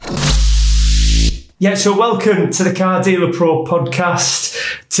Yeah, so welcome to the Car Dealer Pro podcast.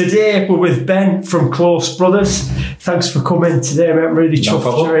 Today we're with Ben from Close Brothers. Thanks for coming today, mate. I'm really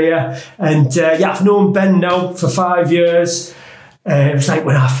chuffed you're here. And I've known Ben now for 5 years. It was like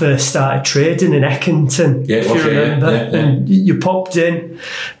when I first started trading in Eckington, if you remember. Yeah. And you popped in,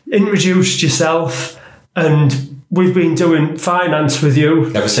 introduced yourself, and we've been doing finance with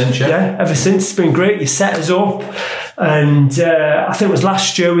you. Ever since, yeah? Yeah, ever since. It's been great. You set us up. And I think it was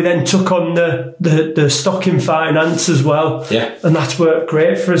last year we then took on the stocking finance as well. Yeah. And that's worked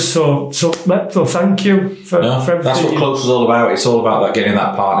great for us. So thank you for everything. That's what Close is all about. It's all about getting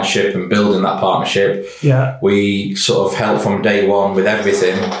that partnership and building that partnership. Yeah. We sort of help from day one with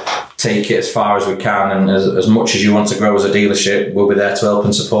everything. Take it as far as we can, and as much as you want to grow as a dealership, we'll be there to help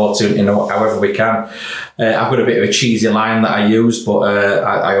and support you, however we can. I've got a bit of a cheesy line that I use, but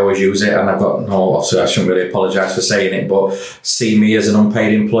I always use it, and obviously I shouldn't really apologise for saying it, but see me as an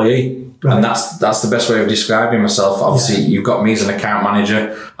unpaid employee. Right. And that's the best way of describing myself. Obviously, You've got me as an account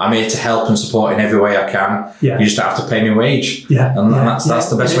manager. I'm here to help and support in every way I can. Yeah. You just have to pay me wage. Yeah. And that's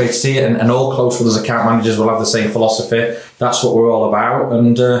the best way to see it. And all Close Brothers account managers will have the same philosophy. That's what we're all about.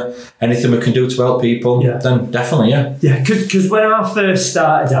 And anything we can do to help people, then definitely, yeah. Yeah, because when I first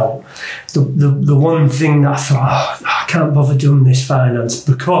started out, the one thing that I thought, I can't bother doing this finance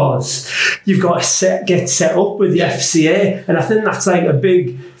because you've got to get set up with the FCA. And I think that's like a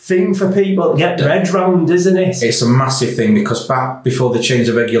big thing for people to get their head round, isn't it? It's a massive thing because back before the change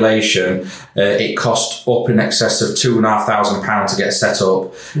of regulation, it cost up in excess of £2,500 to get set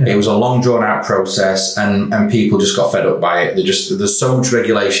up. Yeah. It was a long drawn out process, and people just got fed up by it. There's so much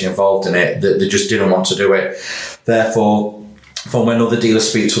regulation involved in it that they just didn't want to do it. Therefore, from when other dealers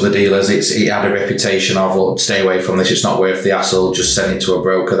speak to other dealers, it had a reputation of, stay away from this, it's not worth the hassle, just send it to a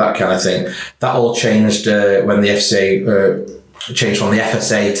broker, that kind of thing. That all changed when the FCA changed from the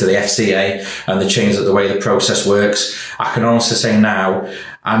FSA to the FCA, and they changed the way the process works. I can honestly say now,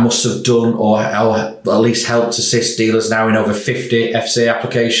 I must have done or at least helped assist dealers now in over 50 FCA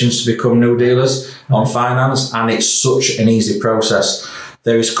applications to become new dealers on finance, and it's such an easy process.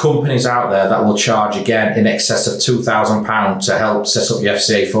 There is companies out there that will charge, again, in excess of £2,000 to help set up your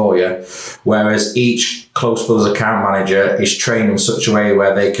FCA for you, whereas each Close Brothers account manager is trained in such a way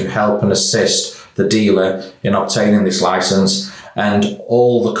where they can help and assist the dealer in obtaining this license, and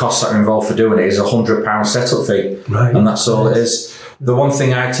all the costs that are involved for doing it is £100 setup fee. Right. And that's all it is. The one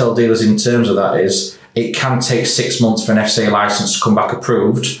thing I tell dealers in terms of that is it can take 6 months for an FCA license to come back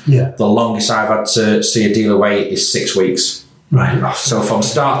approved. Yeah. The longest I've had to see a dealer wait is 6 weeks. Right. So from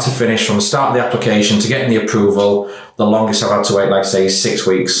start to finish, from the start of the application to getting the approval, the longest I've had to wait, like I say, is 6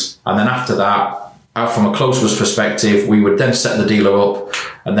 weeks. And then after that, from a Close Brothers perspective, we would then set the dealer up,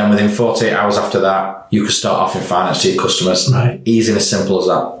 and then within 48 hours after that, you could start offering finance to your customers. Right. Easy and as simple as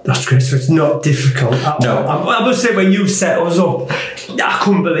that. That's great. So it's not difficult at all. I must say, when you set us up, I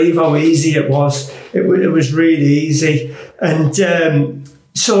couldn't believe how easy it was. It was really easy. And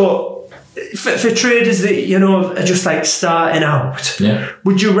so for traders that, are just like starting out,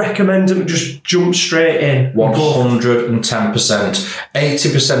 would you recommend them just jump straight in? 110%.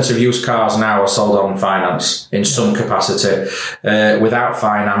 80% of used cars now are sold on finance in some capacity. Without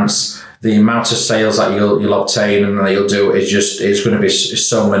finance, the amount of sales that you'll obtain and that you'll do is going to be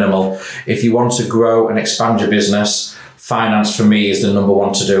so minimal. If you want to grow and expand your business, finance for me is the number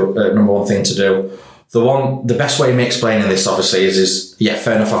one thing to do. The best way of me explaining this, obviously, is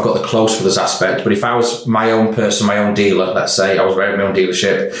fair enough, I've got the Close Brothers aspect, but if I was my own person, my own dealer, let's say, I was running my own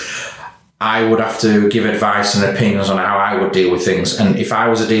dealership, I would have to give advice and opinions on how I would deal with things. And if I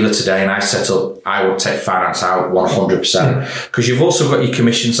was a dealer today and I set up, I would take finance out 100%. Because you've also got your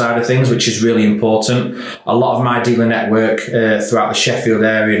commission side of things, which is really important. A lot of my dealer network throughout the Sheffield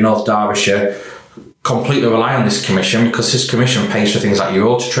area, North Derbyshire, completely rely on this commission, because this commission pays for things like your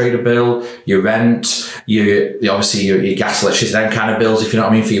auto trader bill, your rent, your gas, electricity, them kind of bills, if you know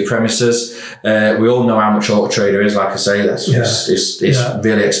what I mean, for your premises. We all know how much auto trader is, like I say, it's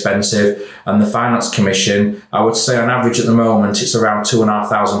really expensive. And the finance commission, I would say on average at the moment, it's around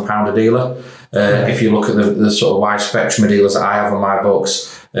 £2,500 a dealer. If you look at the sort of wide spectrum of dealers that I have on my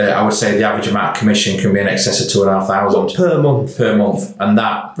books, I would say the average amount of commission can be in excess of £2,500 per month, and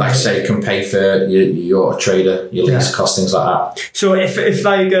that, like I say, can pay for your trader, your lease costs, things like that. So if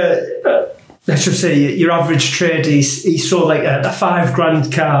like let's just say your average trader, he sold like a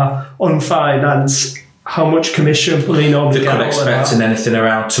 $5,000 car on finance, how much commission will he normally get? They could expect anything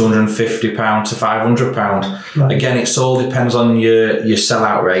around £250 to £500. Right. Again, it all depends on your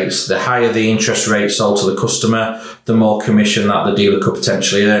sell-out rates. The higher the interest rate sold to the customer, the more commission that the dealer could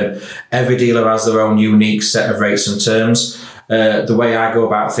potentially earn. Every dealer has their own unique set of rates and terms. the way I go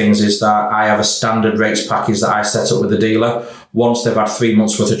about things is that I have a standard rates package that I set up with the dealer. Once they've had 3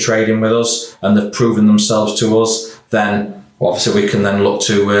 months worth of trading with us and they've proven themselves to us, then obviously we can then look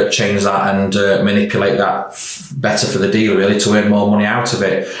to change that and manipulate that better for the dealer, really, to earn more money out of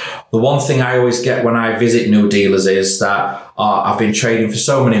it. The one thing I always get when I visit new dealers is that I've been trading for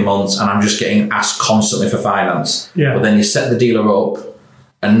so many months and I'm just getting asked constantly for finance. Yeah. But then you set the dealer up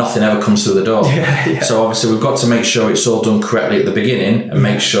and nothing ever comes through the door. So obviously we've got to make sure it's all done correctly at the beginning and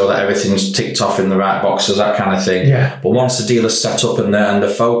make sure that everything's ticked off in the right boxes, that kind of thing. But once the dealer's set up and they're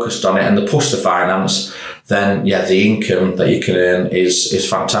focused on it and they push the finance, then the income that you can earn is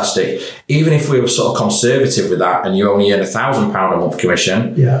fantastic. Even if we were sort of conservative with that and you only earn £1,000 a month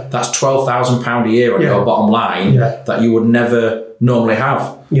commission, that's £12,000 a year on your bottom line that you would never normally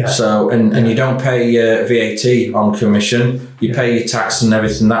have. So and you don't pay VAT on commission. You pay your tax and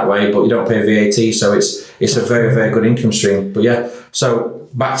everything that way, but you don't pay VAT. So it's a very, very good income stream. But so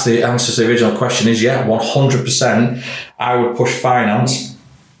back to the answer to the original question is 100%. I would push finance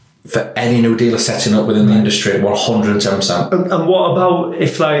for any new dealer setting up within the industry, 110%. And what about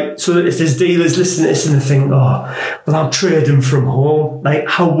if there's dealers listening to this and they think, I'm trading from home,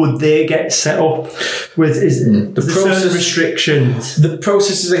 how would they get set up with the process restrictions? The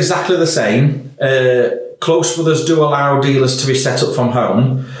process is exactly the same. Close Brothers do allow dealers to be set up from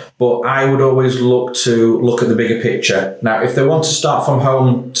home, but I would always look at the bigger picture. Now, if they want to start from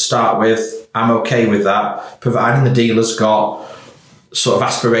home to start with, I'm okay with that, providing the dealer's got sort of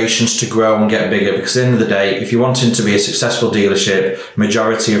aspirations to grow and get bigger, because at the end of the day, if you're wanting to be a successful dealership,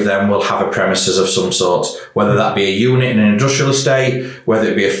 majority of them will have a premises of some sort, whether that be a unit in an industrial estate, whether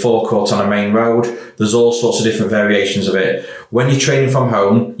it be a forecourt on a main road. There's all sorts of different variations of it. When you're trading from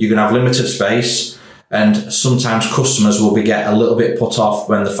home, you're going to have limited space, and sometimes customers will get a little bit put off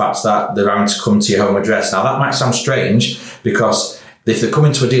when the fact that they're having to come to your home address. Now, that might sound strange, because if they're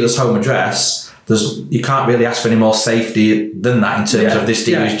coming to a dealer's home address, you can't really ask for any more safety than that in terms of this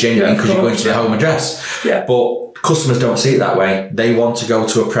dealer is genuine because you're going to the home address. But customers don't see it that way. They want to go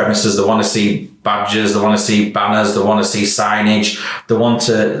to a premises. They want to see badges. They want to see banners. They want to see signage. They want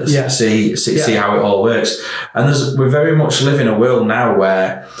to see how it all works. And we very much live in a world now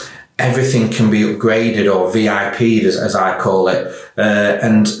where everything can be upgraded or VIP'd, as I call it.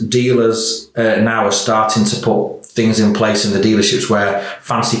 And dealers now are starting to put things in place in the dealerships where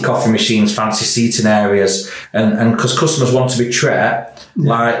fancy coffee machines, fancy seating areas, and because customers want to be treated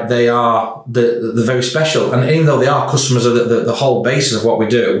like they are the very special. And even though they are, customers are the whole basis of what we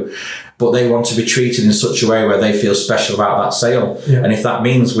do, but they want to be treated in such a way where they feel special about that sale. And if that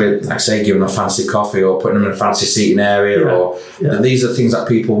means with, like I say, giving them a fancy coffee or putting them in a fancy seating area, these are things that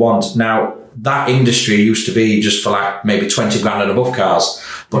people want. Now, that industry used to be just for maybe 20 grand and above cars.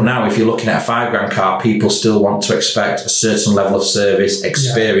 But now if you're looking at a £5,000 car, people still want to expect a certain level of service,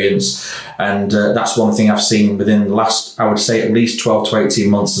 experience. And that's one thing I've seen within the last, I would say at least 12 to 18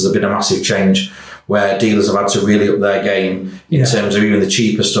 months, there's been a massive change where dealers have had to really up their game in terms of even the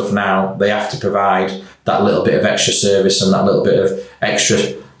cheaper stuff now. They have to provide that little bit of extra service and that little bit of extra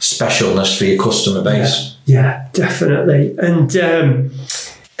specialness for your customer base. Yeah, definitely. And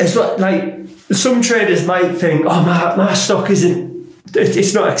it's like some traders might think, my stock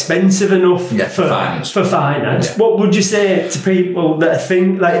it's not expensive enough for finance. What would you say to people that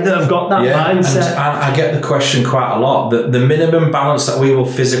think that have got that mindset? And I get the question quite a lot. The minimum balance that we will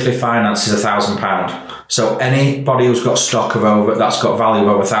physically finance is £1,000. So anybody who's got stock that's got value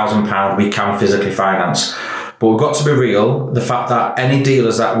of over £1,000, we can physically finance. But we've got to be real. The fact that any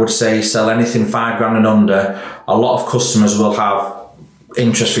dealers that would say sell anything £5,000 and under, a lot of customers will have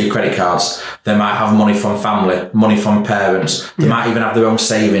interest-free credit cards. They might have money from family, money from parents. They might even have their own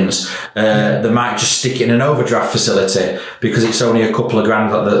savings. They might just stick it in an overdraft facility because it's only a couple of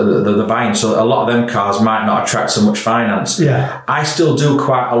grand that they're buying. So a lot of them cars might not attract so much finance. I still do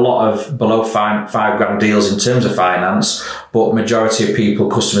quite a lot of below £5,000 deals in terms of finance, but majority of people,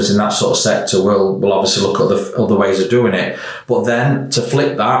 customers in that sort of sector will obviously look at the other ways of doing it. But then to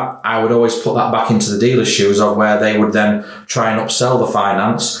flip that, I would always put that back into the dealer's shoes of where they would then try and upsell the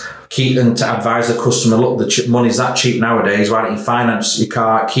finance, keep them to advise the customer, look, the money's that cheap nowadays, why don't you finance your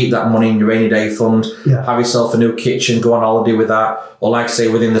car, keep that money in your rainy day fund, have yourself a new kitchen, go on holiday with that, or like I say,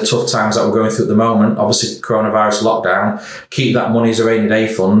 within the tough times that we're going through at the moment, obviously coronavirus lockdown, keep that money as a rainy day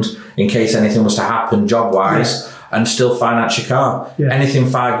fund in case anything was to happen job-wise, and still finance your car. Anything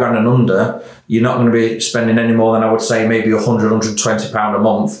 £5,000 and under, you're not going to be spending any more than, I would say, maybe £100-120 a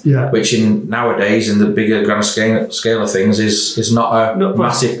month, which nowadays in the bigger grand scale of things is not a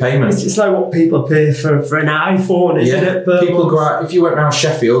massive payment. It's like what people pay for an iPhone, isn't it? People go out, if you went around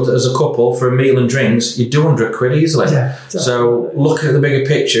Sheffield as a couple for a meal and drinks, you'd do £100 easily. Yeah, so look at the bigger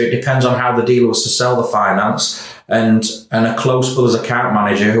picture. It depends on how the dealer was to sell the finance. And a Close Brothers account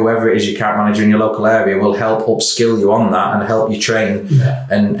manager, whoever it is, your account manager in your local area, will help upskill you on that and help you train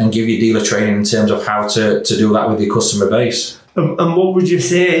and give you dealer training in terms of how to do that with your customer base. And what would you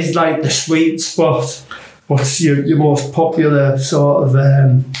say is like the sweet spot? What's your most popular sort of...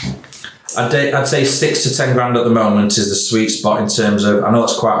 I'd say 6 to 10 grand at the moment is the sweet spot in terms of, I know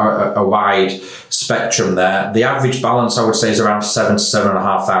it's quite a wide spectrum there. The average balance, I would say, is around 7,000 to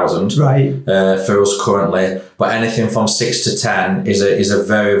 7,500 for us currently. But anything from 6 to 10 is a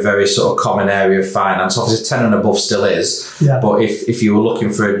very, very sort of common area of finance. Obviously 10 and above still is. Yeah. But if you were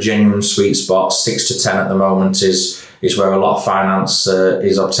looking for a genuine sweet spot, 6 to 10 at the moment is where a lot of finance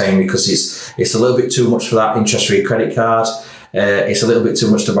is obtained, because it's a little bit too much for that interest-free credit card. It's a little bit too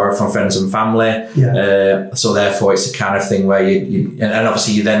much to borrow from friends and family. So therefore it's the kind of thing where you and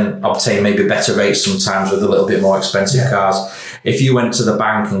obviously you then obtain maybe better rates sometimes with a little bit more expensive cars. If you went to the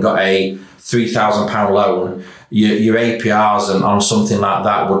bank and got a £3,000 loan, your APRs and on something like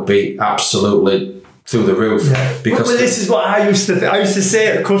that would be absolutely through the roof. Because well, this is what I used to think. I used to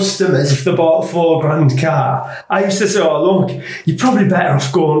say to customers if they bought a £4,000 car, I used to say, oh look, you're probably better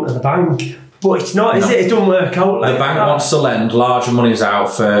off going to the bank. But it's not, is it? It doesn't work out like that. The bank wants to lend larger monies out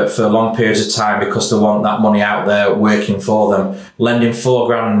for long periods of time because they want that money out there working for them. Lending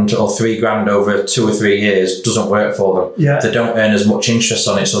 £4,000 or £3,000 over 2 or 3 years doesn't work for them. They don't earn as much interest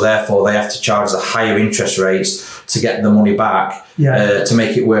on it, so therefore they have to charge the higher interest rates to get the money back to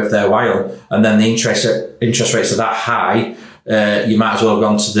make it worth their while. And then the interest rates are that high, you might as well have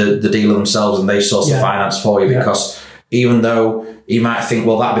gone to the dealer themselves and they source the finance for you, because even though you might think,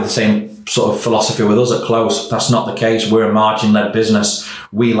 well, that'd be the same sort of philosophy with us at Close, that's not the case. We're a margin-led business.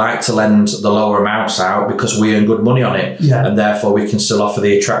 We like to lend the lower amounts out because we earn good money on it, and therefore we can still offer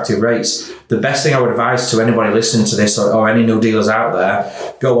the attractive rates. The best thing I would advise to anybody listening to this or any new dealers out there,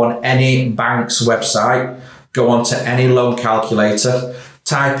 go on any bank's website, go on to any loan calculator,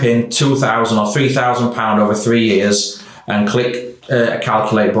 type in £2,000 or £3,000 over 3 years and click a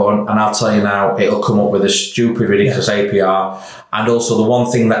calculate button, and I'll tell you now, it'll come up with a stupid, ridiculous APR. And also the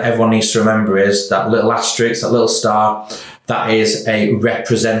one thing that everyone needs to remember is that little asterisk, that little star, that is a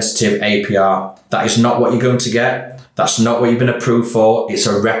representative APR. That is not what you're going to get. That's not what you've been approved for. It's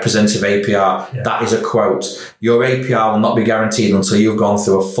a representative APR. That is a quote. Your APR will not be guaranteed until you've gone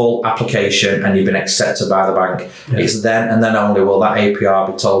through a full application and you've been accepted by the bank. It's then and then only will that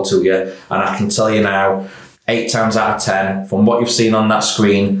APR be told to you. And I can tell you now, 8 times out of 10, from what you've seen on that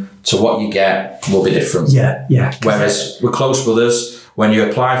screen to what you get will be different. Whereas with Close Brothers, when you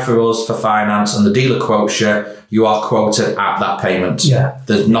apply for us for finance and the dealer quotes you, you are quoted at that payment.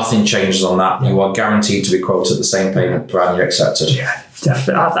 There's nothing changes on that. You are guaranteed to be quoted the same payment provided you're accepted.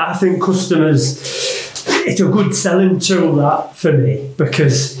 Definitely. I think customers, it's a good selling tool that for me,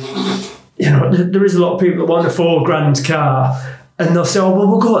 because there is a lot of people that want a £4,000 car. And they'll say, oh, well,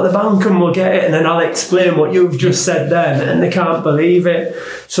 we'll go to the bank and we'll get it. And then I'll explain what you've just said then. And they can't believe it.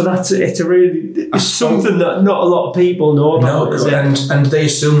 So it's something that not a lot of people know about. No, and they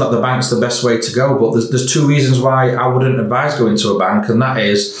assume that the bank's the best way to go. But there's 2 reasons why I wouldn't advise going to a bank. And that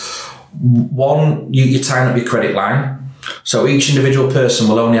is, one, you're tying up your credit line. So each individual person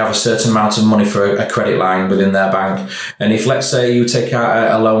will only have a certain amount of money for a credit line within their bank. And if, let's say, you take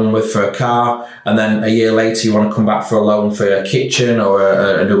out a loan for a car, and then a year later you want to come back for a loan for a kitchen or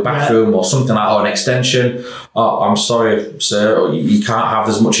a new bathroom or something like that, or an extension, I'm sorry, sir, you can't have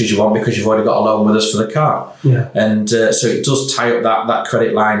as much as you want because you've already got a loan with us for the car. And so it does tie up that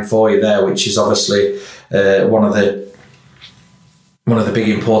credit line for you there, which is obviously one of the big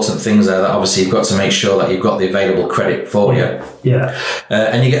important things there, that obviously you've got to make sure that you've got the available credit for you.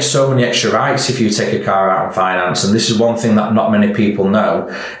 And you get so many extra rights if you take a car out on finance. And this is one thing that not many people know,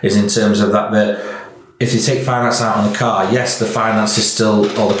 is in terms of that if you take finance out on the car, yes, the finance is still,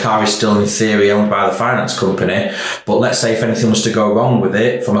 or the car is still in theory owned by the finance company. But let's say if anything was to go wrong with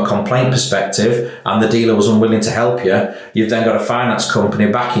it from a complaint perspective and the dealer was unwilling to help you, you've then got a finance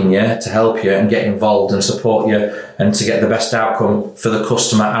company backing you to help you and get involved and support you and to get the best outcome for the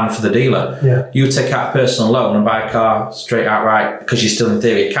customer and for the dealer. You take out a personal loan and buy a car straight outright because you're still in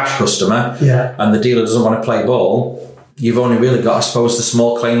theory a cash customer, and the dealer doesn't want to play ball. You've only really got, I suppose, the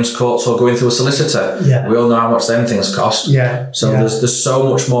small claims courts or going through a solicitor. We all know how much them things cost. So there's so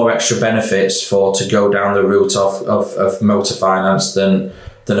much more extra benefits to go down the route of motor finance than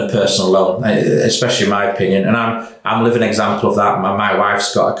than a personal loan, especially in my opinion. And I'm a living example of that. My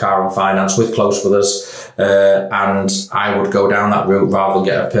wife's got a car on finance with Close Brothers, and I would go down that route rather than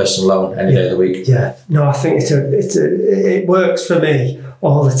get a personal loan any day of the week. Yeah, no, I think it works for me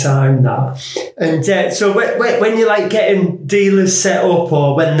all the time now. And so when you're like getting dealers set up,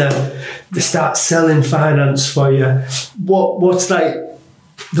 or when they start selling finance for you, what's like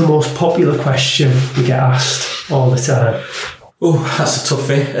the most popular question you get asked all the time? Oh, that's a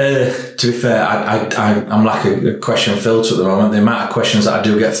toughie. To be fair, I'm like a question filter at the moment. The amount of questions that I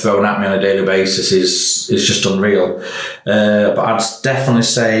do get thrown at me on a daily basis is just unreal. But I'd definitely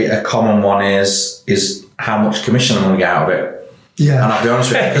say a common one is how much commission I'm going to get out of it. Yeah. And I'll be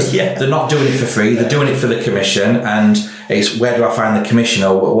honest with you, because they're not doing it for free, they're doing it for the commission, and it's where do I find the commission,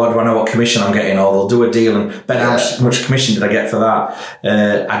 or what do I know what commission I'm getting, or they'll do a deal and bet how much commission did I get for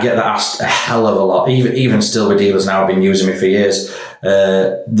that. I get that asked a hell of a lot, even still with dealers now, I've been using me for years.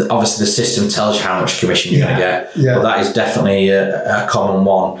 Obviously the system tells you how much commission you're going to get, but that is definitely a common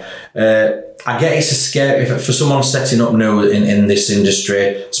one. I get it's a scary for someone setting up new in this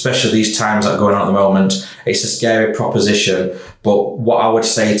industry, especially these times that are going on at the moment. It's a scary proposition. But what I would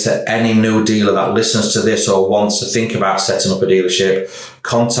say to any new dealer that listens to this or wants to think about setting up a dealership,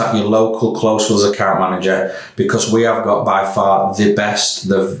 contact your local Close Brothers account manager, because we have got by far the best,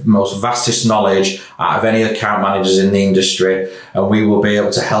 the most vastest knowledge out of any account managers in the industry, and we will be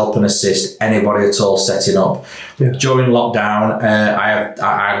able to help and assist anybody at all setting up. Yeah. During lockdown,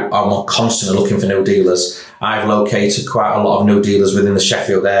 I'm constantly looking for new dealers. I've located quite a lot of new dealers within the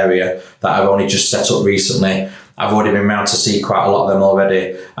Sheffield area that I've only just set up recently. I've already been around to see quite a lot of them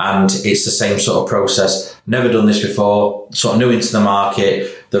already, and it's the same sort of process. Never done this before, sort of new into the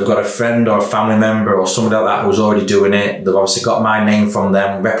market. They've got a friend or a family member or somebody like that who's already doing it. They've obviously got my name from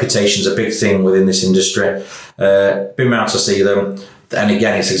them. Reputation's a big thing within this industry. Been around to see them. And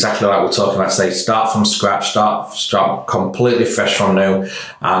again, it's exactly like we're talking about today. Start from scratch, start completely fresh from new,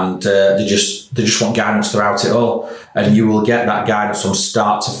 and they just want guidance throughout it all. And you will get that guidance from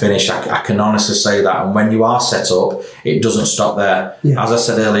start to finish. I can honestly say that. And when you are set up, it doesn't stop there. Yeah. As I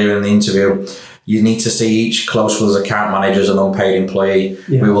said earlier in the interview, you need to see each Close Brothers account manager as an unpaid employee.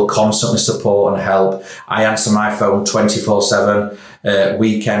 Yeah. We will constantly support and help. I answer my phone 24/7.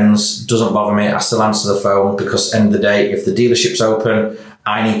 Weekends, doesn't bother me. I still answer the phone, because end of the day, if the dealership's open,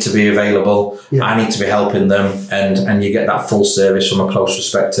 I need to be available. Yeah. I need to be helping them, and you get that full service from a Close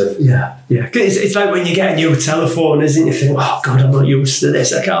perspective. Yeah. It's like when you get a new telephone, isn't it? You think, oh God, I'm not used to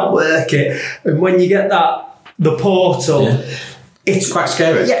this. I can't work it. And when you get the portal, it's quite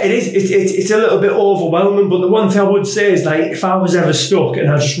scary. Yeah, it is. It's a little bit overwhelming. But the one thing I would say is, like, if I was ever stuck and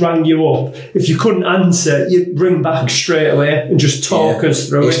I just rang you up, if you couldn't answer, you'd ring back straight away and just talk us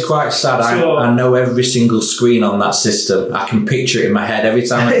through it. It's quite sad. So, I know every single screen on that system. I can picture it in my head every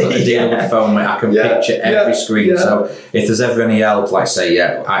time I put a deal with the phone. I can picture every screen. Yeah. So if there's ever any help, like say,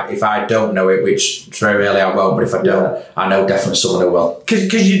 if I don't know it, which very rarely I won't, but if I don't, I know definitely someone who will.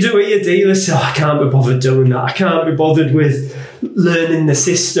 Because you do it, your dealer say, I can't be bothered doing that. I can't be bothered with learning the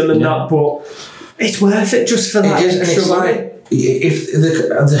system and that, but it's worth it just for that. It is, and it's like,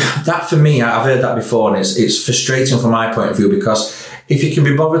 if that for me, I've heard that before, and it's frustrating from my point of view, because if you can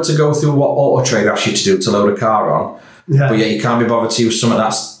be bothered to go through what Auto Trader asks you to do to load a car on, but yet you can't be bothered to use something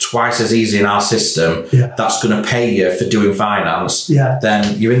that's twice as easy in our system, that's going to pay you for doing finance,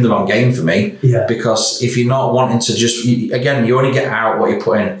 then you're in the wrong game for me. Because if you're not wanting to again, you only get out what you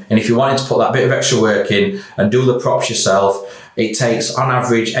put in. And if you're wanting to put that bit of extra work in and do the props yourself, it takes on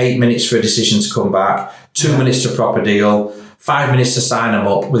average 8 minutes for a decision to come back, 2 minutes to prop a deal, 5 minutes to sign them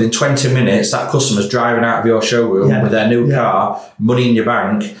up. Within 20 minutes, that customer's driving out of your showroom with their new car, money in your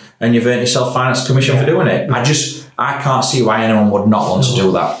bank, and you've earned yourself finance commission for doing it. I can't see why anyone would not want to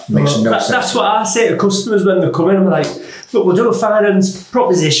do that. It makes no sense. That's what I say to customers when they come in. I'm like, look, we'll do a finance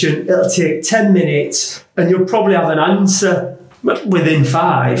proposition. It'll take 10 minutes, and you'll probably have an answer within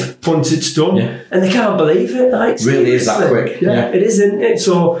 5 once it's done. And they can't believe it. Like, really is that quick. It is, isn't it?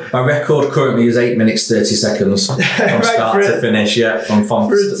 So my record currently is 8 minutes 30 seconds from start to finish. From prop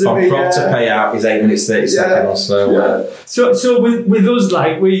to payout is 8 minutes 30 seconds. So with us,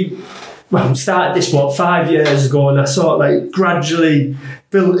 like, we started this 5 years ago, and I sort of like gradually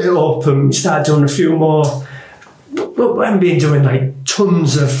built it up and started doing a few more. We haven't been doing like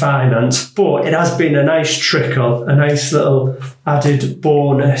tons of finance, but it has been a nice trickle, a nice little added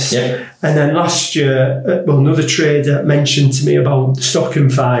bonus. And then last year, another trader mentioned to me about stock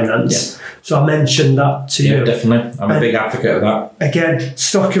and finance. So I mentioned that to you. Definitely. I'm a big advocate of that. Again,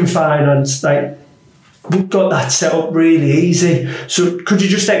 stock and finance, like, we've got that set up really easy. So could you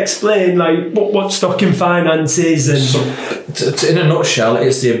just explain like what stocking finance is? And so, in a nutshell,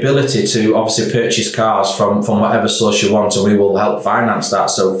 it's the ability to obviously purchase cars from whatever source you want, and we will help finance that.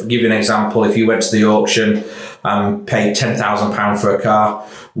 So to give you an example, if you went to the auction and paid £10,000 for a car,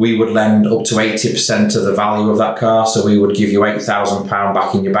 we would lend up to 80% of the value of that car. So we would give you £8,000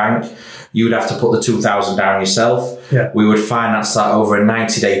 back in your bank. You would have to put the £2,000 down yourself. Yeah. We would finance that over a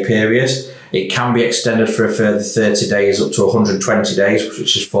 90-day period. It can be extended for a further 30 days up to 120 days,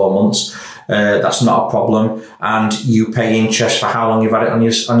 which is 4 months. That's not a problem. And you pay interest for how long you've had it on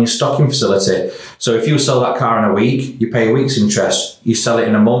your stocking facility. So if you sell that car in a week, you pay a week's interest. You sell it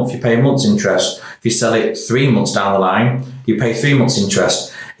in a month, you pay a month's interest. If you sell it 3 months down the line, you pay 3 months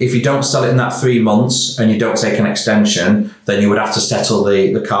interest. If you don't sell it in that 3 months and you don't take an extension, then you would have to settle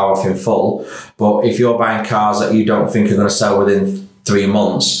the car off in full. But if you're buying cars that you don't think are going to sell within 3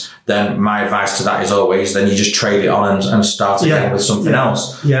 months, then my advice to that is always, then you just trade it on and start again with something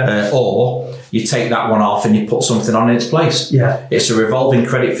else. Or you take that one off and you put something on in its place. It's a revolving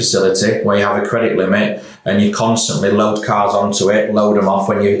credit facility where you have a credit limit and you constantly load cars onto it, load them off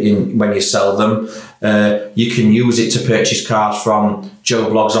when you sell them. You can use it to purchase cars from Joe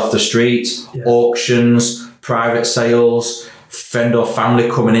Blogs off the street, auctions, private sales, friend or family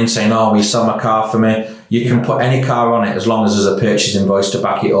coming in saying, "Oh, will you sell my car for me?" You can put any car on it as long as there's a purchase invoice to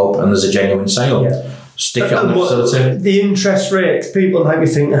back it up and there's a genuine sale. Stick it on the facility. The interest rates, people might be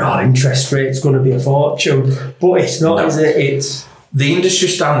thinking, interest rate's going to be a fortune, but it's not, is it? It's the industry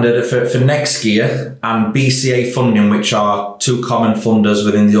standard for next gear and BCA funding, which are two common funders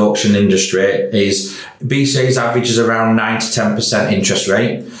within the auction industry, is BCA's average is around 9 to 10% interest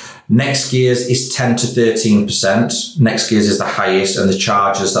rate. Next Gear's is 10 to 13%. Next Gear's is the highest, and the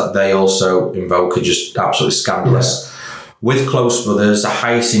charges that they also invoke are just absolutely scandalous. With Close Brothers, the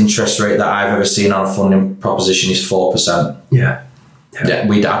highest interest rate that I've ever seen on a funding proposition is 4%.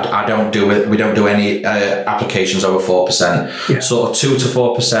 I don't do it. We don't do any applications over 4%. Sort of 2 to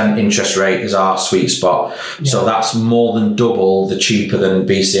 4% interest rate is our sweet spot. So that's more than double the cheaper than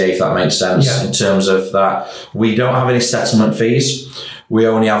BCA, if that makes sense. In terms of that, we don't have any settlement fees. We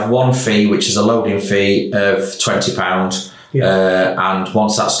only have one fee, which is a loading fee of £20. And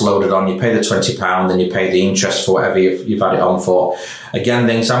once that's loaded on, you pay the £20, then you pay the interest for whatever you've had it on for. Again,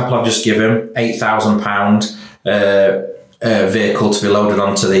 the example I've just given, £8,000 vehicle to be loaded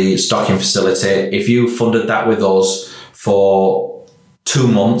onto the stocking facility. If you funded that with us for 2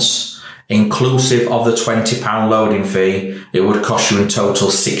 months, inclusive of the £20 loading fee, it would cost you in total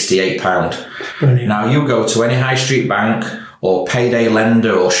 £68. Brilliant. Now you go to any high street bank or payday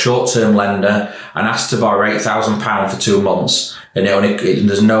lender or short-term lender and ask to borrow £8,000 for 2 months, and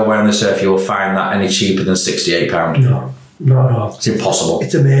there's nowhere on this earth you will find that any cheaper than £68. No. It's impossible.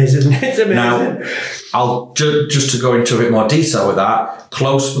 It's amazing. Now, I'll just to go into a bit more detail with that,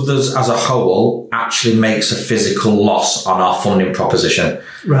 Close Brothers as a whole actually makes a physical loss on our funding proposition.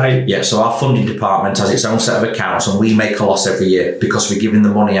 Right. Yeah, so our funding department has its own set of accounts and we make a loss every year because we're giving the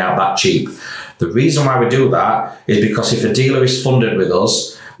money out that cheap. The reason why we do that is because if a dealer is funded with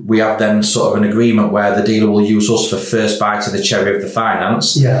us, we have then sort of an agreement where the dealer will use us for first bite of the cherry of the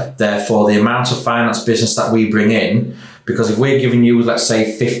finance. Therefore, the amount of finance business that we bring in, because if we're giving you, let's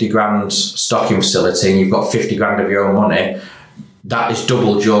say, 50 grand stocking facility and you've got 50 grand of your own money, that has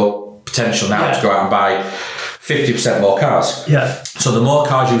doubled your potential now to go out and buy 50% more cars. So the more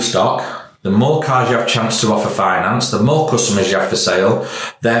cars you stock, the more cars you have a chance to offer finance, the more customers you have for sale.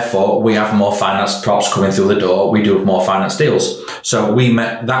 Therefore, we have more finance props coming through the door. We do more finance deals. So we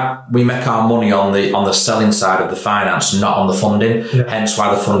make our money on the selling side of the finance, not on the funding. Hence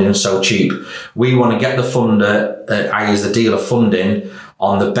why the funding is so cheap. We want to get the funder, i.e. the dealer funding,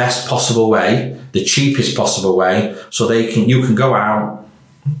 on the best possible way, the cheapest possible way, so you can go out,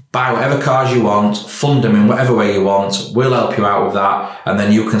 buy whatever cars you want, fund them in whatever way you want. We'll help you out with that, and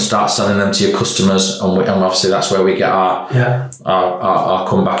then you can start selling them to your customers. And obviously, that's where we get our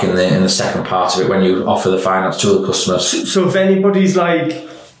comeback in the second part of it when you offer the finance to the customers. So, if anybody's like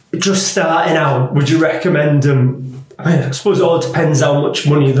just starting out, would you recommend them? I suppose it all depends how much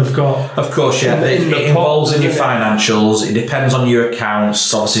money they've got. Of course, it involves in your financials. It depends on your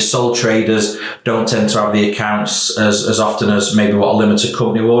accounts. Obviously, sole traders don't tend to have the accounts as often as maybe what a limited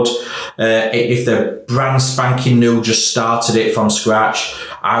company would. If they're brand spanking new, just started it from scratch,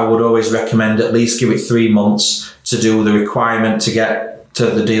 I would always recommend at least give it 3 months to do the requirement to get to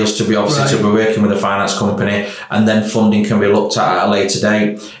the deals to be to be working with a finance company, and then funding can be looked at a later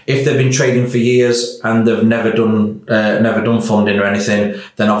date. If they've been trading for years and they've never done funding or anything,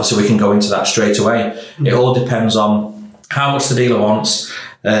 then obviously we can go into that straight away. It all depends on how much the dealer wants,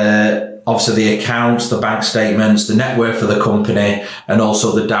 Obviously the accounts, the bank statements, the net worth of the company, and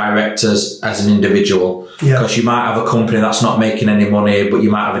also the directors as an individual. Because you might have a company that's not making any money, but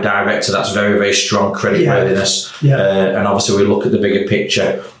you might have a director that's very, very strong creditworthiness. And obviously we look at the bigger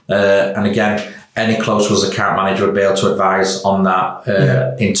picture. And again, any Close Brothers account manager would be able to advise on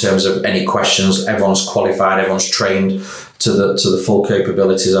that in terms of any questions. Everyone's qualified, everyone's trained to the full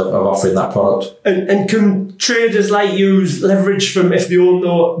capabilities of offering that product. And can traders like use leverage from if they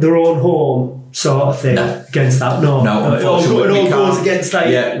own their own home sort of thing against that? No, unfortunately, it all goes against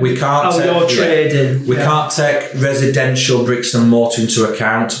that. We can't. How you're trading. We can't take residential bricks and mortar into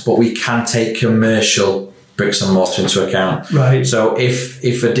account, but we can take commercial bricks and mortar into account. Right. So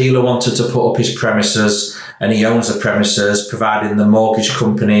if a dealer wanted to put up his premises and he owns the premises, providing the mortgage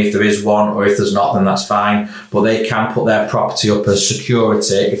company, if there is one, or if there's not, then that's fine. But they can put their property up as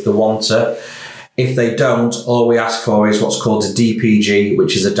security if they want to. If they don't, all we ask for is what's called a DPG,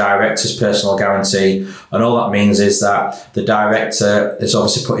 which is a director's personal guarantee. And all that means is that the director is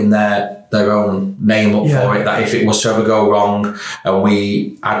obviously putting their own name up for it, that if it was to ever go wrong and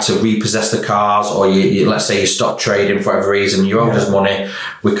we had to repossess the cars, or you let's say you stop trading for whatever reason, you owed us money,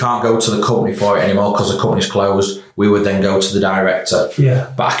 we can't go to the company for it anymore because the company's closed. We would then go to the director.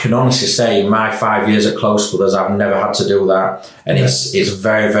 But I can honestly say in my 5 years at Close Brothers, I've never had to do that. And it's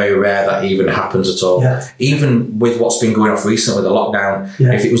very, very rare that even happens at all. Even with what's been going off recently with the lockdown,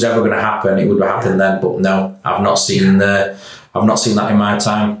 if it was ever going to happen, it would have happened then. But no, I've not seen that in my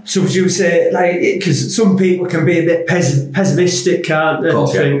time. So would you say, like, because some people can be a bit pessimistic, can't they? And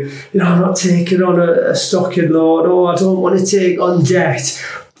think, I'm not taking on a stocking loan, or I don't want to take on debt.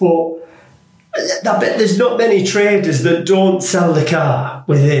 But there's not many traders that don't sell the car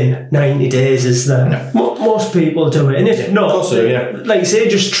within 90 days, is there? No. Most people do it. And if not, like you say,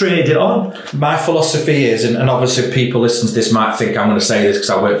 just trade it on. My philosophy is, and obviously people listening to this might think I'm going to say this because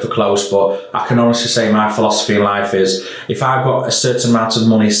I work for Close, but I can honestly say my philosophy in life is, if I've got a certain amount of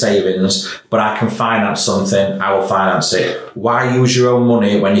money savings, but I can finance something, I will finance it. Why use your own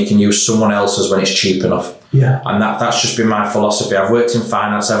money when you can use someone else's when it's cheap enough? And that's just been my philosophy. I've worked in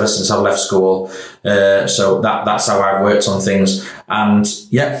finance ever since I left school, so that's how I've worked on things. And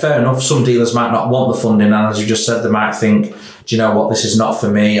fair enough, some dealers might not want the funding, and as you just said, they might think, do you know what, this is not for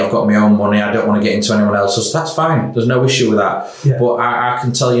me, I've got my own money, I don't want to get into anyone else's. That's fine, there's no issue with that. But I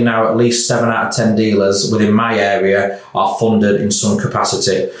can tell you now, at least 7 out of 10 dealers within my area are funded in some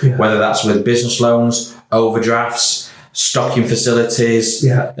capacity, whether that's with business loans, overdrafts, stocking facilities.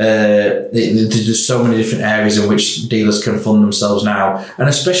 There's so many different areas in which dealers can fund themselves now, and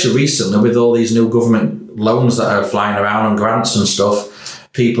especially recently with all these new government loans that are flying around and grants and stuff,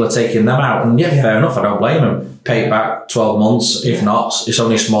 people are taking them out. And fair enough, I don't blame them. Pay it back 12 months. If not, it's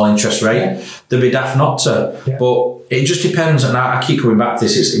only a small interest rate. They'd be daft not to. But it just depends, and I keep coming back to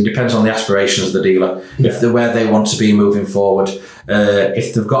this, it depends on the aspirations of the dealer, if they're where they want to be moving forward.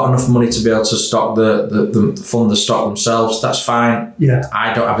 If they've got enough money to be able to stock the fund the stock themselves, that's fine.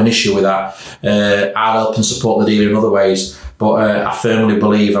 I don't have an issue with that. I'll help and support the dealer in other ways. But I firmly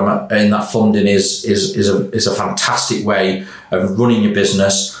believe in that funding is a fantastic way of running your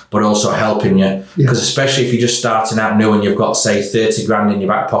business, but also helping you. Because especially if you're just starting out new and you've got, say, 30 grand in your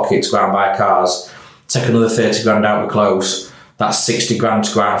back pocket to go out and buy cars, take another 30 grand out with Close. That's 60 grand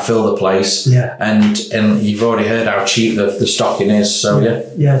to go out and fill the place. And you've already heard how cheap the stocking is. So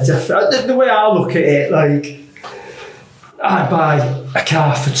definitely. The way I look at it, like, I buy a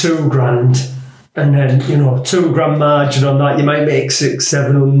car for 2 grand. And then, 2 grand margin on that, you might make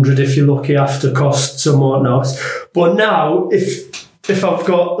 600-700 if you're lucky after costs and whatnot. But now, if I've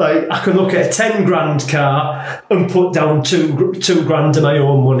got, like, I can look at a 10 grand car and put down 2 grand of my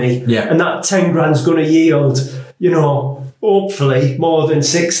own money. And that 10 grand's going to yield, hopefully more than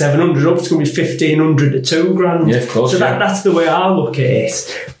 600-700 up. It's going to be 1,500 to 2 grand. Of course. So that's the way I look at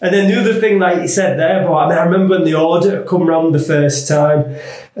it. And then the other thing, like you said there, but I remember when the auditor come round the first time,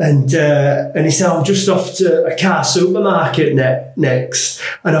 and he said, I'm just off to a car supermarket next,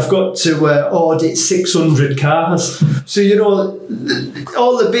 and I've got to audit 600 cars. So,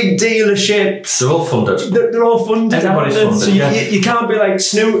 all the big dealerships, they're all funded. They're all funded. Everybody's funded. So you can't be like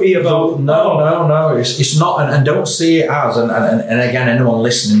snooty about... No. It's not, and don't see it as, and again, anyone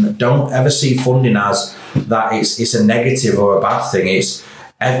listening, don't ever see funding as that it's a negative or a bad thing. It's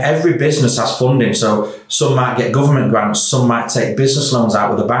every business has funding, so some might get government grants, some might take business loans out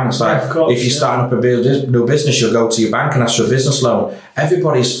with the banks. Like, if you're starting up a new business, you'll go to your bank and ask for a business loan.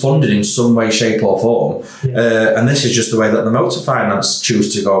 Everybody's funded in some way, shape or form. And this is just the way that the motor finance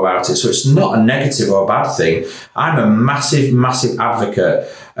choose to go about it. So it's not a negative or a bad thing. I'm a massive, massive advocate.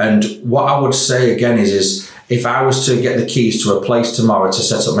 And what I would say again is if I was to get the keys to a place tomorrow to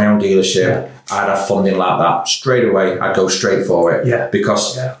set up my own dealership, I'd have funding like that straight away. I'd go straight for it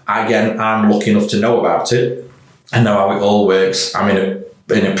because again, I'm lucky enough to know about it and know how it all works. I'm in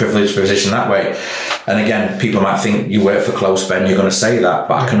a privileged position that way. And again, people might think you work for Close, Ben, you're going to say that,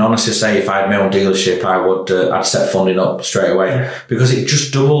 but I can honestly say if I had my own dealership, I'd set funding up straight away because it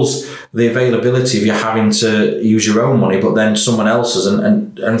just doubles the availability of you having to use your own money, but then someone else's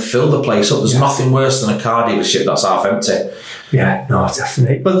and fill the place up. There's nothing worse than a car dealership that's half empty. Yeah, no,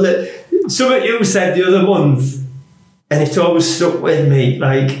 definitely. But look, something you said the other month, and it always stuck with me,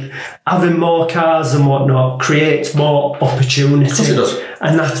 like having more cars and whatnot creates more opportunity. Of course it does.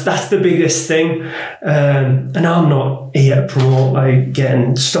 And that's the biggest thing. And I'm not here to promote like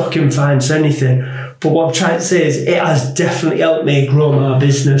getting stock in finance or anything. But what I'm trying to say is it has definitely helped me grow my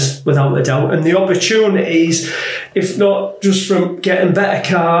business without a doubt. And the opportunities, if not just from getting better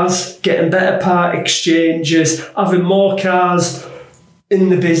cars, getting better part exchanges, having more cars in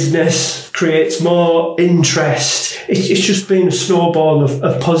the business creates more interest. It's just been a snowball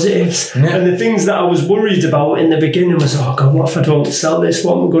of positives. Yeah. And the things that I was worried about in the beginning was, oh God, what if I don't sell this?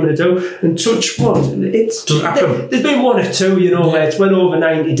 What am I going to do? And touch wood, there's been one or two, where it's went over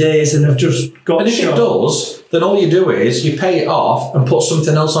 90 days and I've just got. And if it does, then all you do is you pay it off and put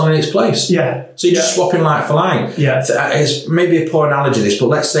something else on in its place. Yeah. So you're just swapping like for like. Yeah. It's maybe a poor analogy this, but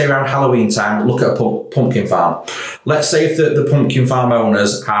let's say around Halloween time, look at a pumpkin farm. Let's say if the pumpkin farm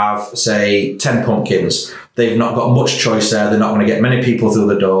owners have, say, 10 pumpkins, they've not got much choice there, they're not going to get many people through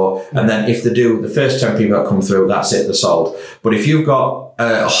the door, and then if they do, the first 10 people that come through, that's it, they're sold. But if you've got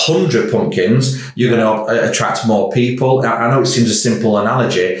 100 pumpkins, you're going to attract more people. I know it seems a simple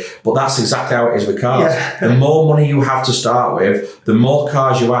analogy, but that's exactly how it is with cars. Yeah. The more money you have to start with, the more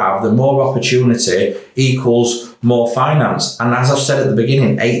cars you have, the more opportunity equals more finance. And as I've said at the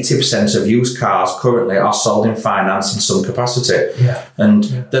beginning, 80% of used cars currently are sold in finance in some capacity. Yeah. And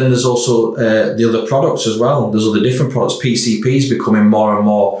then there's also the other products as well. There's other different products. PCPs becoming more and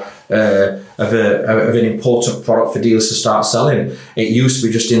more of an important product for dealers to start selling. It used to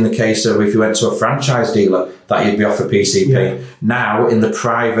be just in the case of if you went to a franchise dealer that you'd be offered PCP. Yeah. Now in the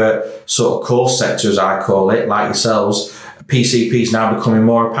private sort of core sector, as I call it, like yourselves, PCP is now becoming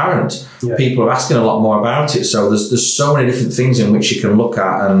more apparent. Yeah. People are asking a lot more about it. So there's so many different things in which you can look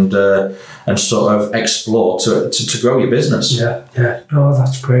at and sort of explore to grow your business. Yeah. Oh,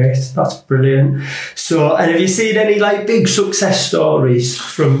 that's great. That's brilliant. So, and have you seen any like big success stories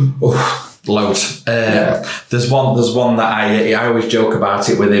from? Loads. There's one that I always joke about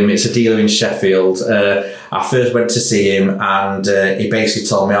it with him. It's a dealer in Sheffield. I first went to see him and he basically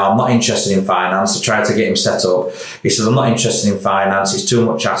told me, I'm not interested in finance. I tried to get him set up. He says, I'm not interested in finance. It's too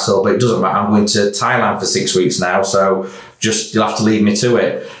much hassle, but it doesn't matter. I'm going to Thailand for 6 weeks now. So just you'll have to leave me to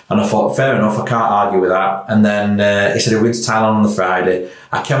it. And I thought, fair enough, I can't argue with that. And then he said he went to Thailand on the Friday.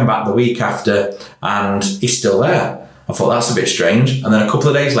 I came back the week after and he's still there. I thought that's a bit strange. And then a couple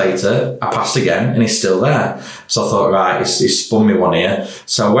of days later, I passed again and he's still there. So I thought, right, he's spun me one here.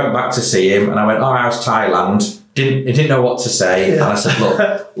 So I went back to see him and I went, oh, how's Thailand? He didn't know what to say. Yeah. And I said,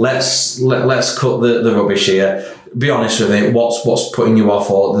 look, let's cut the rubbish here. Be honest with me, what's putting you off?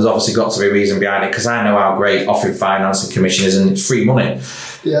 Or there's obviously got to be a reason behind it because I know how great offering finance and commission is and it's free money.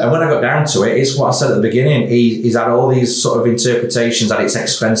 Yeah. And when I got down to it, it's what I said at the beginning. He's had all these sort of interpretations that it's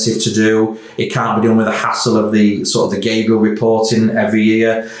expensive to do. It can't be done with the hassle of the sort of the Gabriel reporting every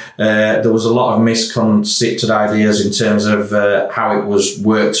year. There was a lot of misconceived ideas in terms of how it was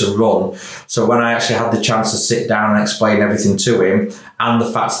worked and run. So when I actually had the chance to sit down and explain everything to him, and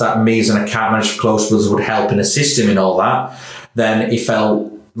the fact that me as an account manager for Close Brothers would help and assist him in all that, then he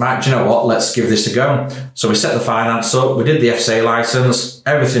felt, right, do you know what, let's give this a go. So we set the finance up, we did the FCA licence,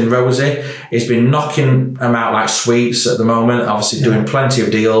 everything rosy. He's been knocking them out like sweets at the moment, obviously doing plenty of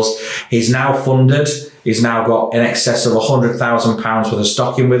deals. He's now funded. He's now got in excess of £100,000 worth of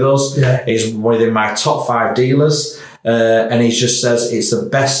stocking with us. Yeah. He's within my top 5 dealers. And he just says it's the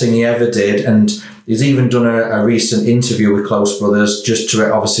best thing he ever did. And he's even done a recent interview with Close Brothers just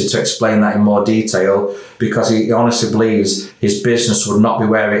to obviously to explain that in more detail, because he honestly believes his business would not be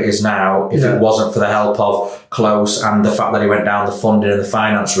where it is now if it wasn't for the help of Close and the fact that he went down the funding and the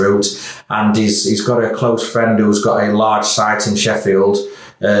finance route. And he's got a close friend who's got a large site in Sheffield,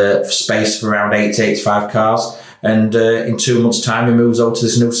 space for around 80 to 85 cars. And in 2 months' time, he moves over to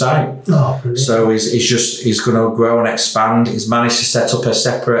this new site. Oh, brilliant. So he's going to grow and expand. He's managed to set up a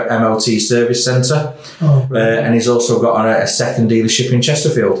separate MOT service centre. Oh, and he's also got a second dealership in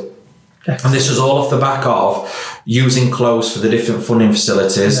Chesterfield. And this was all off the back of using Close for the different funding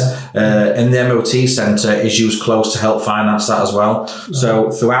facilities. And the MOT centre is used Close to help finance that as well.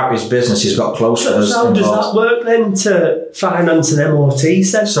 So throughout his business, he's got Close for us. So how does that work then to finance an MOT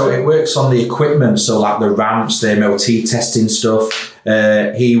centre? So it works on the equipment, so like the ramps, the MOT testing stuff.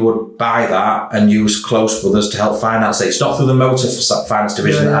 He would buy that and use Close Brothers to help finance it. It's not through the motor finance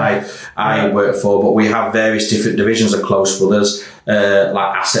division that I work for, but we have various different divisions of Close Brothers,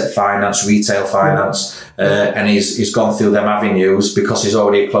 like asset finance, retail finance, and he's gone through them avenues because he's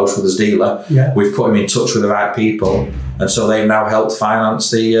already a Close Brothers dealer. We've put him in touch with the right people, and so they've now helped finance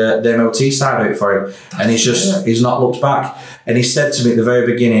the MOT side of it for him. And he's not looked back. And he said to me at the very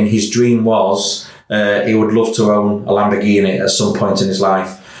beginning, his dream was he would love to own a Lamborghini at some point in his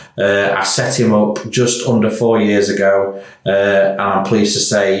life. I set him up just under 4 years ago, and I'm pleased to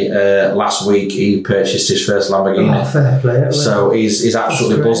say last week he purchased his first Lamborghini. Fair play. So he's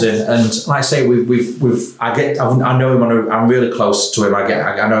absolutely buzzing, and like I say, I know him I'm really close to him.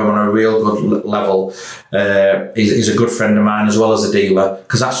 I know him on a real good level. He's a good friend of mine as well as a dealer,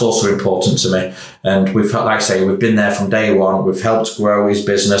 because that's also important to me. And we've been there from day one. We've helped grow his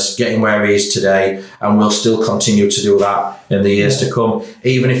business, getting where he is today, and we'll still continue to do that in the years to come.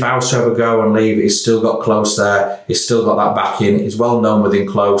 Even if I was to ever go and leave, he's still got Close there. He's still got that backing. He's well known within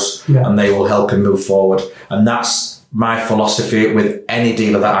Close, and they will help him move forward. And that's my philosophy with any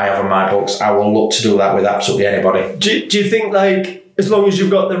dealer that I have on my books. I will look to do that with absolutely anybody. Do you think, like, as long as you've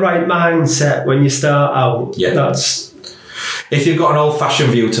got the right mindset when you start out, that's... If you've got an old-fashioned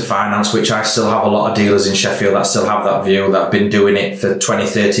view to finance, which I still have a lot of dealers in Sheffield that still have that view, that have been doing it for 20,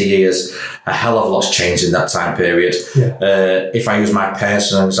 30 years, a hell of a lot's changed in that time period. If I use my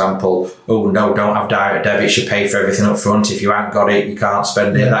personal example, don't have direct debits, you pay for everything up front. If you haven't got it, you can't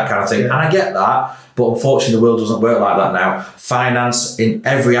spend it, that kind of thing. And I get that, but unfortunately the world doesn't work like that now. Finance in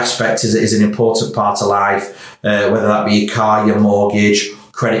every aspect is an important part of life, whether that be your car, your mortgage,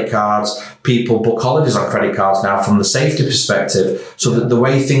 credit cards. People book holidays on credit cards now from the safety perspective. So that the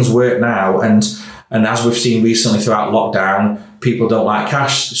way things work now, and as we've seen recently throughout lockdown, people don't like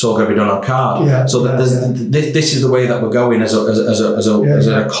cash. It's all going to be done on card. This is the way that we're going as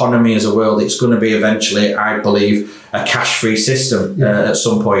an economy, as a world. It's going to be eventually, I believe, a cash-free system at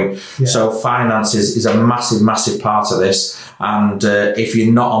some point. So finance is a massive, massive part of this. And if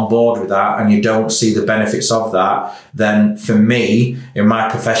you're not on board with that and you don't see the benefits of that, then for me, in my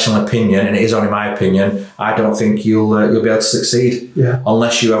professional opinion, and it is only my opinion, I don't think you'll be able to succeed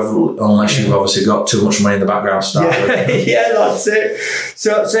unless you've obviously got too much money in the background to start with. That's it.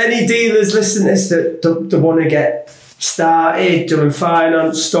 So any dealers listening to this that want to get started doing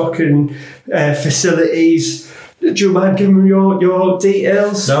finance, stocking, facilities, do you mind giving them your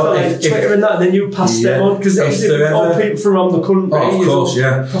details? No, Twitter and that, and then you pass them on, because all people from around the country. Of course,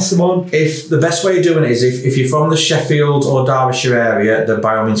 pass them on. If the best way of doing it is if you're from the Sheffield or Derbyshire area, then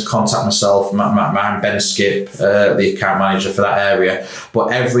by all means contact myself. I'm Ben Skip, the account manager for that area.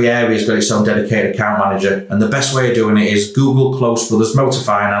 But every area's got its own dedicated account manager, and the best way of doing it is Google Close Brothers Motor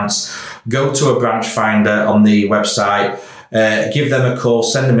Finance. Go to a branch finder on the website. Give them a call,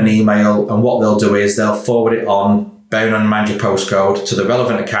 send them an email, and what they'll do is they'll forward it on, bearing in mind your postcode, to the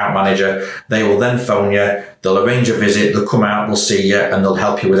relevant account manager. They will then phone you, they'll arrange a visit, they'll come out, they'll see you, and they'll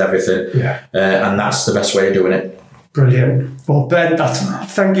help you with everything. And that's the best way of doing it. Brilliant. Well, Ben,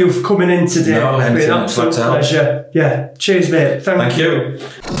 thank you for coming in today. No, it's been an absolute pleasure. Cheers, mate. Thank you.